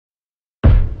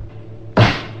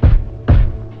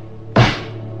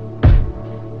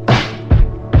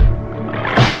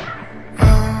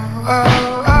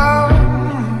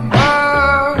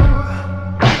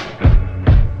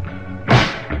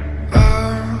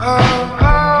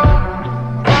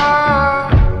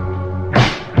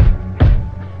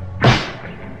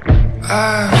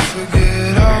I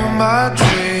forget all my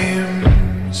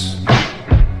dreams.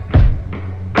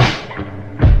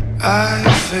 I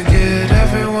forget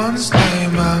everyone's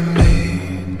name I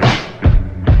meet.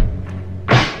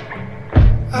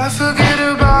 I forget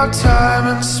about time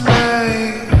and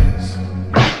space,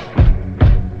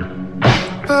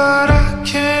 but I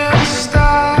can't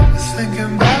stop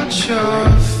thinking about your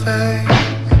face.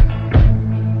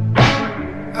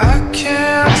 I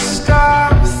can't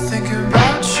stop thinking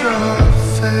about your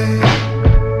face.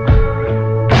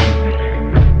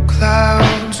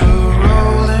 Clouds are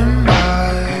rolling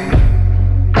by.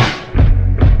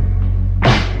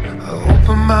 I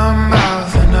open my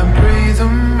mouth and I breathe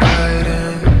them right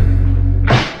in,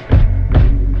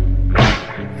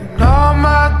 and all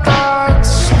my thoughts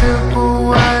slip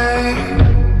away,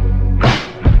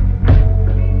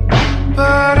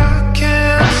 but I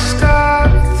can't stop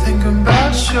thinking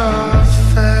about your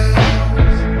face.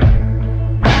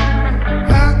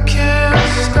 I can't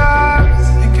stop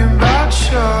thinking about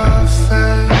your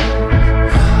face.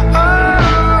 Oh,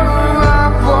 I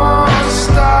won't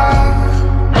stop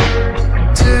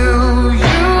till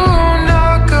you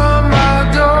knock on my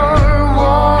door.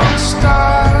 Won't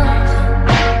stop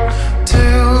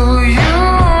till you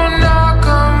knock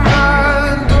on my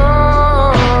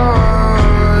door.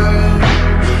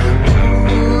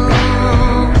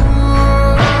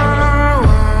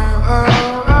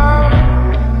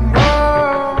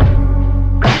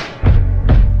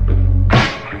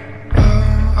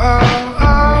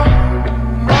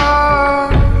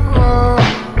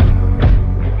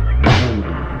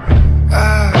 I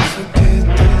forget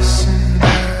this and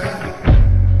that.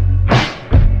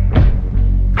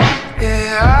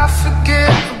 Yeah, I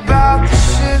forget about the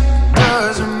shit that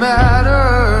doesn't matter.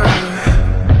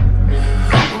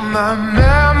 My